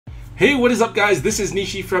Hey, what is up guys? This is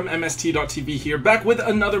Nishi from MST.TV here, back with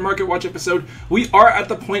another Market Watch episode. We are at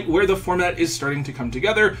the point where the format is starting to come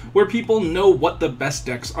together, where people know what the best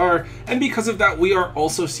decks are, and because of that we are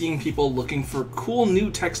also seeing people looking for cool new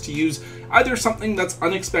techs to use, either something that's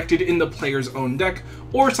unexpected in the player's own deck,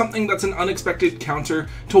 or something that's an unexpected counter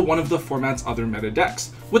to one of the format's other meta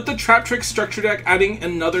decks. With the Trap Trick structure deck adding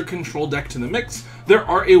another control deck to the mix, there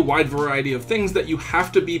are a wide variety of things that you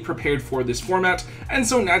have to be prepared for this format, and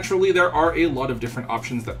so naturally there are a lot of different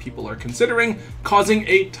options that people are considering, causing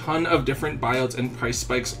a ton of different buyouts and price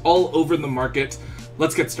spikes all over the market.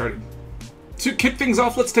 Let's get started. To kick things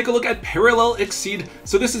off, let's take a look at Parallel Exceed.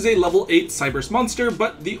 So this is a level 8 Cyberse monster,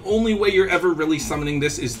 but the only way you're ever really summoning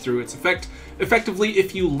this is through its effect. Effectively,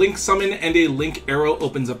 if you link summon and a link arrow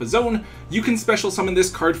opens up a zone, you can special summon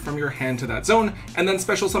this card from your hand to that zone, and then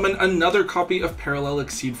special summon another copy of Parallel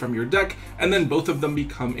Exceed from your deck, and then both of them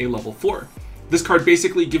become a level 4. This card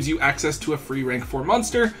basically gives you access to a free rank 4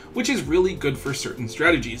 monster, which is really good for certain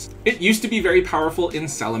strategies. It used to be very powerful in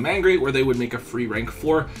Salamangre, where they would make a free rank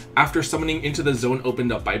 4 after summoning into the zone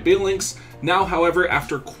opened up by Banelinks. Now, however,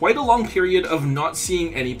 after quite a long period of not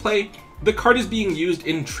seeing any play, the card is being used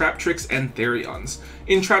in Trap Tricks and Therions.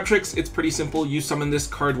 In Trap Tricks, it's pretty simple. You summon this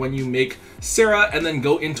card when you make Sarah and then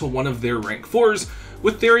go into one of their rank 4s.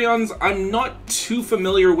 With Therions, I'm not too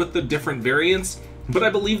familiar with the different variants, but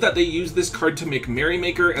I believe that they use this card to make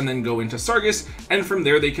Merrymaker and then go into Sargus, and from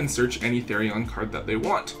there they can search any Therion card that they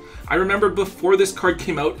want. I remember before this card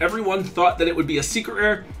came out, everyone thought that it would be a secret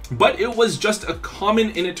rare, but it was just a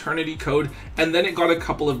common in Eternity code, and then it got a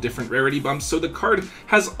couple of different rarity bumps, so the card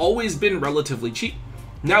has always been relatively cheap.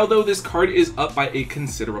 Now though, this card is up by a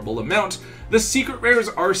considerable amount. The secret rares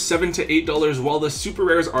are $7 to $8, while the super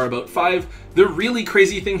rares are about $5. The really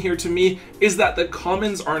crazy thing here to me is that the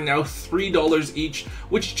commons are now $3 each,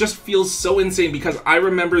 which just feels so insane because I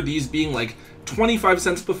remember these being like 25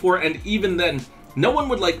 cents before, and even then, no one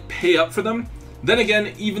would like pay up for them. Then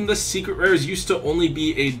again, even the secret rares used to only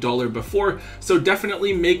be $1 before, so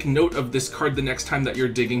definitely make note of this card the next time that you're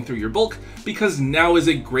digging through your bulk, because now is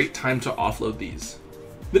a great time to offload these.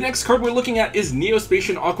 The next card we're looking at is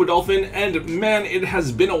Neospatian Aquadolphin, and man, it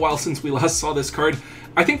has been a while since we last saw this card.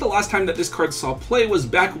 I think the last time that this card saw play was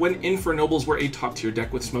back when Infernobles were a top tier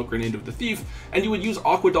deck with Smoke Grenade of the Thief, and you would use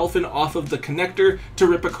Aquadolphin off of the connector to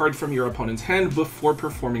rip a card from your opponent's hand before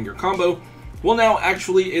performing your combo. Well, now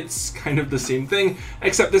actually it's kind of the same thing,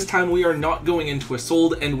 except this time we are not going into a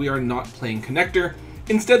sold and we are not playing connector.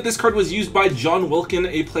 Instead, this card was used by John Wilkin,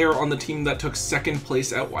 a player on the team that took 2nd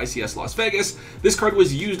place at YCS Las Vegas. This card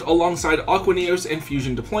was used alongside Aquaneos and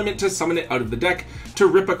Fusion Deployment to summon it out of the deck to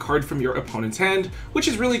rip a card from your opponent's hand, which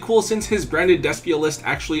is really cool since his branded Despia list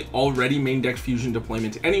actually already main decked Fusion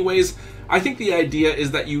Deployment anyways. I think the idea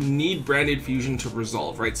is that you need branded Fusion to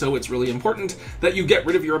resolve, right? So it's really important that you get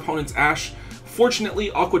rid of your opponent's Ash.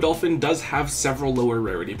 Fortunately, Aquadolphin does have several lower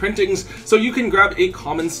rarity printings, so you can grab a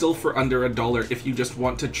common still for under $1 if you just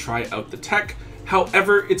want to try out the tech.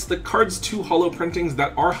 However, it's the card's 2 holo printings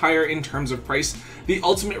that are higher in terms of price. The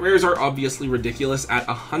ultimate rares are obviously ridiculous at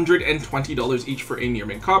 $120 each for a near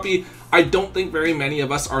mint copy. I don't think very many of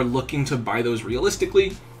us are looking to buy those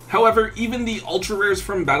realistically. However, even the ultra rares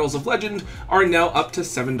from Battles of Legend are now up to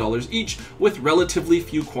 $7 each, with relatively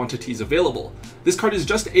few quantities available. This card is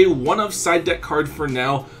just a one-of side deck card for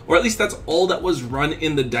now, or at least that's all that was run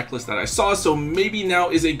in the deck list that I saw, so maybe now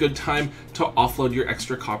is a good time to offload your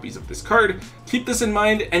extra copies of this card. Keep this in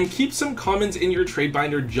mind and keep some commons in your trade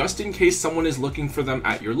binder just in case someone is looking for them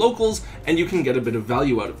at your locals and you can get a bit of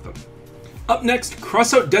value out of them. Up next,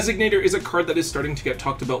 Crossout Designator is a card that is starting to get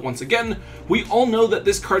talked about once again. We all know that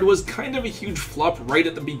this card was kind of a huge flop right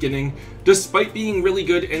at the beginning. Despite being really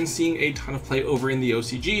good and seeing a ton of play over in the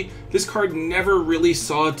OCG, this card never really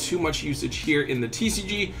saw too much usage here in the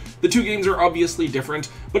TCG. The two games are obviously different,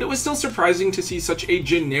 but it was still surprising to see such a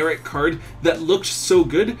generic card that looked so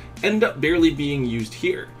good end up barely being used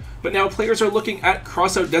here. But now players are looking at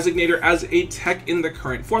Crossout Designator as a tech in the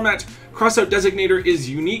current format. Crossout Designator is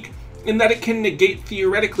unique in that it can negate,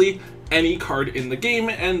 theoretically, any card in the game,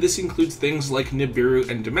 and this includes things like Nibiru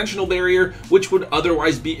and Dimensional Barrier, which would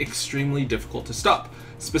otherwise be extremely difficult to stop.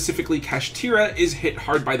 Specifically, Kashtira is hit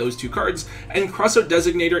hard by those two cards, and Crossout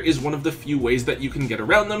Designator is one of the few ways that you can get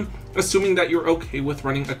around them, assuming that you're okay with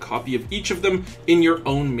running a copy of each of them in your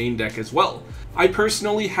own main deck as well. I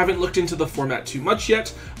personally haven't looked into the format too much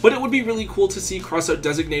yet, but it would be really cool to see Crossout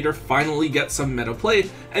Designator finally get some meta play,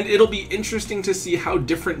 and it'll be interesting to see how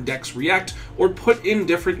different decks react or put in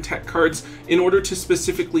different tech cards in order to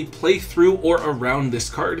specifically play through or around this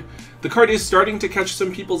card. The card is starting to catch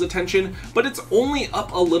some people's attention, but it's only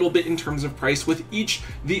up a little bit in terms of price, with each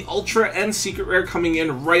the Ultra and Secret Rare coming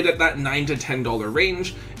in right at that $9 to $10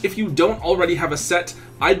 range. If you don't already have a set,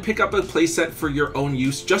 I'd pick up a playset for your own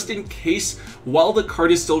use just in case while the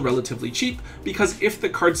card is still relatively cheap, because if the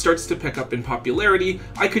card starts to pick up in popularity,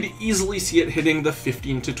 I could easily see it hitting the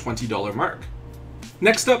 $15 to $20 mark.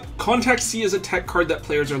 Next up, Contact C is a tech card that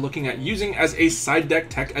players are looking at using as a side deck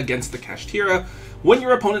tech against the Kashtira. When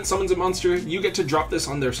your opponent summons a monster, you get to drop this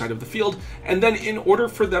on their side of the field, and then in order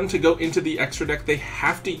for them to go into the extra deck, they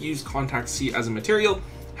have to use Contact C as a material.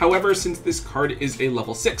 However, since this card is a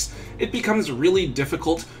level 6, it becomes really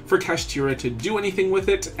difficult for Kashtira to do anything with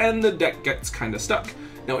it, and the deck gets kinda stuck.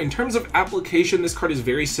 Now, in terms of application, this card is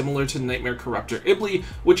very similar to Nightmare Corruptor Ibli,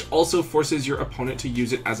 which also forces your opponent to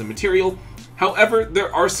use it as a material. However,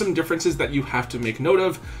 there are some differences that you have to make note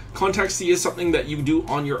of. Contact C is something that you do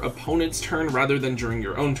on your opponent's turn rather than during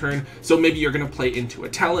your own turn, so maybe you're going to play into a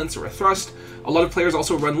Talents or a Thrust. A lot of players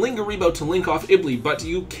also run Linger Reboot to link off Ibli, but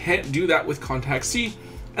you can't do that with Contact C.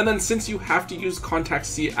 And then since you have to use Contact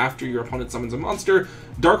C after your opponent summons a monster,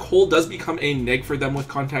 Dark Hole does become a neg for them with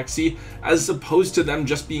Contact C, as opposed to them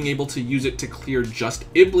just being able to use it to clear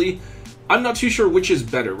just Ibli. I'm not too sure which is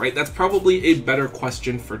better, right? That's probably a better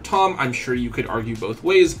question for Tom. I'm sure you could argue both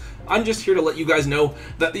ways. I'm just here to let you guys know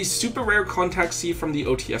that the super rare Contact C from the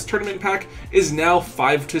OTS tournament pack is now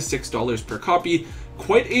 $5 to $6 per copy.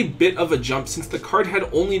 Quite a bit of a jump since the card had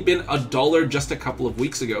only been $1 just a couple of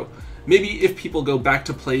weeks ago. Maybe if people go back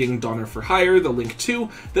to playing Donner for Hire, the Link 2,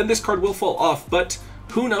 then this card will fall off, but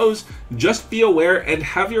who knows? Just be aware and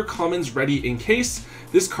have your commons ready in case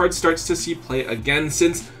this card starts to see play again,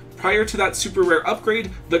 since prior to that super rare upgrade,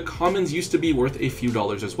 the commons used to be worth a few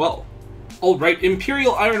dollars as well. Alright,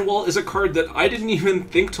 Imperial Iron Wall is a card that I didn't even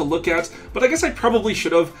think to look at, but I guess I probably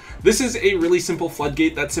should have. This is a really simple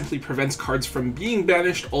floodgate that simply prevents cards from being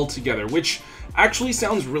banished altogether, which actually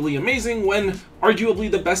sounds really amazing when arguably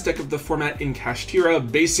the best deck of the format in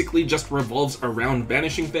Kashtira basically just revolves around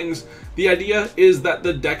banishing things. The idea is that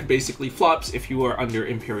the deck basically flops if you are under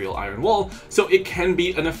Imperial Iron Wall, so it can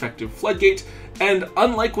be an effective floodgate, and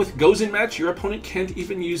unlike with Gozen Match, your opponent can't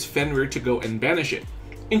even use Fenrir to go and banish it.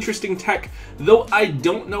 Interesting tech, though I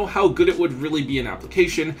don't know how good it would really be in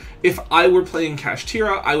application. If I were playing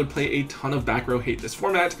Kashtira, I would play a ton of back row hate this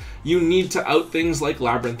format. You need to out things like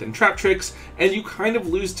Labyrinth and Trap Tricks, and you kind of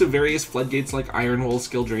lose to various floodgates like Iron Wall,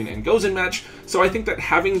 Skill Drain, and Gozen Match, so I think that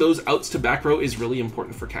having those outs to back row is really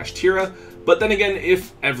important for Kashtira. But then again,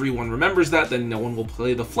 if everyone remembers that, then no one will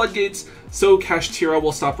play the floodgates, so Kashtira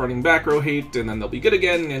will stop running back row hate, and then they'll be good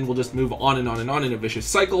again, and we'll just move on and on and on in a vicious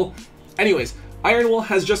cycle. Anyways, Iron Wall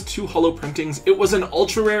has just 2 holo printings. It was an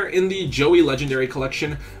ultra rare in the Joey Legendary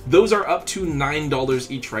Collection. Those are up to $9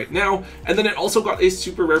 each right now. And then it also got a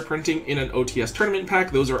super rare printing in an OTS tournament pack.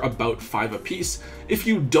 Those are about $5 a piece. If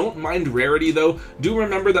you don't mind rarity though, do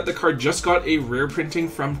remember that the card just got a rare printing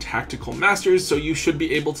from Tactical Masters, so you should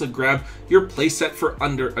be able to grab your playset for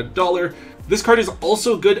under $1. This card is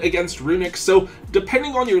also good against Runic, so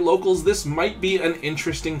depending on your locals, this might be an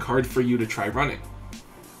interesting card for you to try running.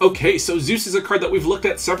 Okay, so Zeus is a card that we've looked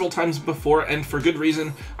at several times before, and for good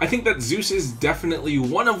reason. I think that Zeus is definitely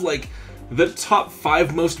one of like the top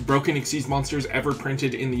 5 most broken Xyz monsters ever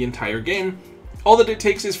printed in the entire game. All that it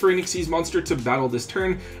takes is for an Xyz monster to battle this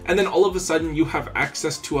turn, and then all of a sudden you have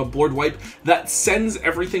access to a board wipe that sends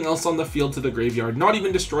everything else on the field to the graveyard, not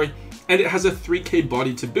even destroy, and it has a 3k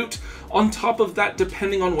body to boot. On top of that,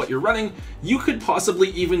 depending on what you're running, you could possibly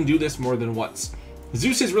even do this more than once.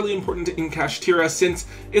 Zeus is really important in Kashtira since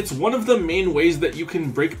it's one of the main ways that you can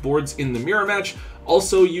break boards in the mirror match.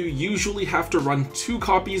 Also, you usually have to run 2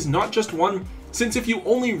 copies, not just 1, since if you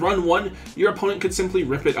only run 1, your opponent could simply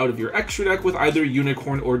rip it out of your extra deck with either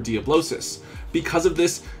Unicorn or Diablosis. Because of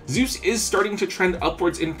this, Zeus is starting to trend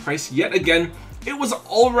upwards in price yet again. It was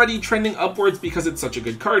already trending upwards because it's such a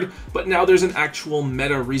good card, but now there's an actual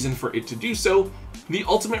meta reason for it to do so. The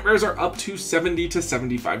ultimate rares are up to $70 to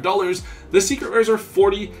 $75, the secret rares are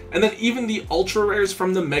 $40, and then even the ultra rares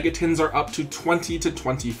from the megatins are up to $20 to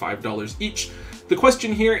 $25 each. The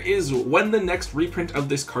question here is when the next reprint of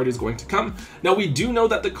this card is going to come. Now we do know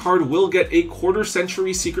that the card will get a quarter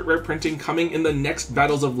century secret rare printing coming in the next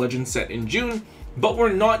Battles of Legends set in June, but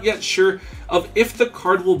we're not yet sure of if the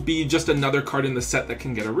card will be just another card in the set that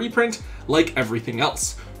can get a reprint, like everything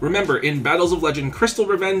else. Remember, in Battles of Legend Crystal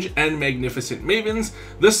Revenge and Magnificent Mavens,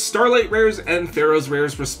 the Starlight Rares and Pharaoh's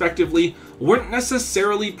Rares respectively weren't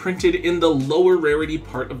necessarily printed in the lower rarity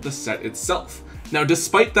part of the set itself. Now,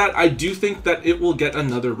 despite that, I do think that it will get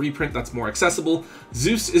another reprint that's more accessible.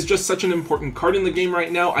 Zeus is just such an important card in the game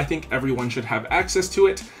right now, I think everyone should have access to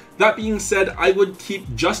it. That being said, I would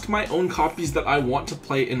keep just my own copies that I want to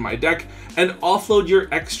play in my deck and offload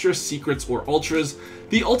your extra secrets or ultras.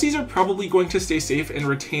 The ultis are probably going to stay safe and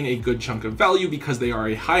retain a good chunk of value because they are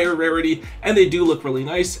a higher rarity and they do look really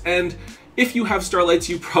nice, and if you have Starlights,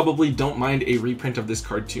 you probably don't mind a reprint of this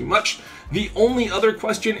card too much. The only other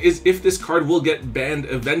question is if this card will get banned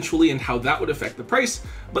eventually and how that would affect the price,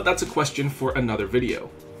 but that's a question for another video.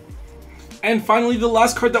 And finally, the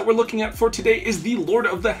last card that we're looking at for today is the Lord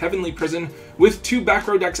of the Heavenly Prison. With 2 back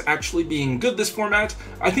row decks actually being good this format,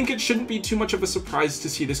 I think it shouldn't be too much of a surprise to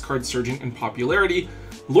see this card surging in popularity.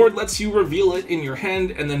 Lord lets you reveal it in your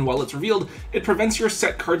hand, and then while it's revealed, it prevents your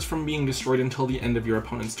set cards from being destroyed until the end of your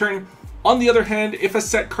opponent's turn. On the other hand, if a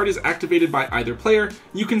set card is activated by either player,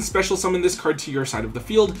 you can special summon this card to your side of the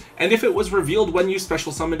field, and if it was revealed when you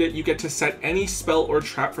special summoned it, you get to set any spell or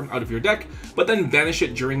trap from out of your deck, but then banish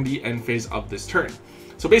it during the end phase of this turn.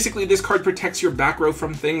 So basically, this card protects your back row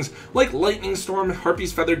from things like Lightning Storm,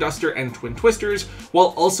 Harpy's Feather Duster, and Twin Twisters,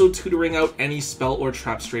 while also tutoring out any spell or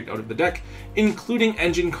trap straight out of the deck, including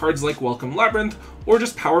engine cards like Welcome Labyrinth, or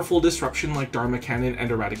just powerful disruption like Dharma Cannon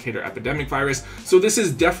and Eradicator Epidemic Virus. So this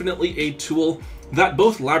is definitely a tool that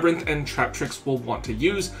both Labyrinth and Traptrix will want to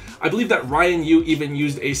use. I believe that Ryan Yu even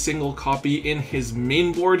used a single copy in his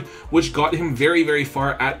main board, which got him very, very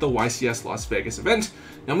far at the YCS Las Vegas event.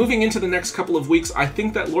 Now, moving into the next couple of weeks, I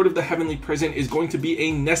think that Lord of the Heavenly Prison is going to be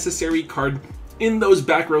a necessary card in those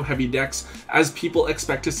back row heavy decks, as people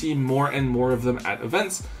expect to see more and more of them at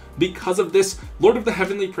events. Because of this, Lord of the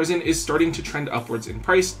Heavenly Prison is starting to trend upwards in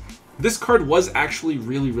price. This card was actually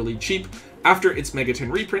really cheap. After its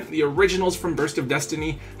Megaton reprint, the originals from Burst of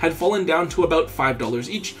Destiny had fallen down to about $5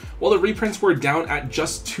 each, while the reprints were down at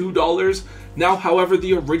just $2. Now, however,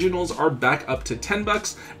 the originals are back up to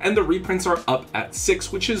 $10, and the reprints are up at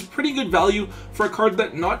 $6, which is pretty good value for a card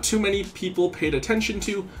that not too many people paid attention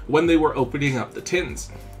to when they were opening up the tins.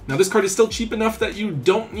 Now, this card is still cheap enough that you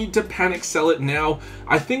don't need to panic sell it now.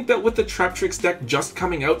 I think that with the Traptrix deck just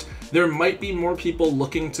coming out, there might be more people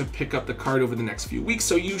looking to pick up the card over the next few weeks,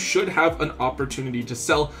 so you should have an opportunity to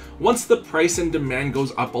sell once the price and demand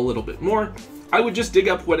goes up a little bit more. I would just dig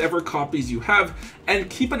up whatever copies you have and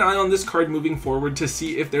keep an eye on this card moving forward to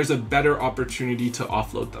see if there's a better opportunity to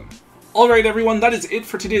offload them. Alright everyone, that is it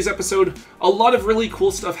for today's episode. A lot of really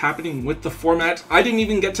cool stuff happening with the format. I didn't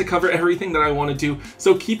even get to cover everything that I wanted to,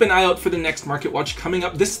 so keep an eye out for the next Market Watch coming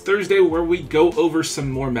up this Thursday, where we go over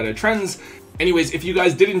some more meta trends. Anyways, if you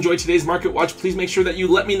guys did enjoy today's Market Watch, please make sure that you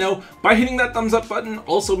let me know by hitting that thumbs up button.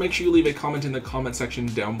 Also, make sure you leave a comment in the comment section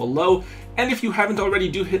down below. And if you haven't already,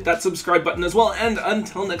 do hit that subscribe button as well. And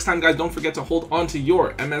until next time, guys, don't forget to hold on to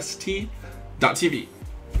your MST.TV.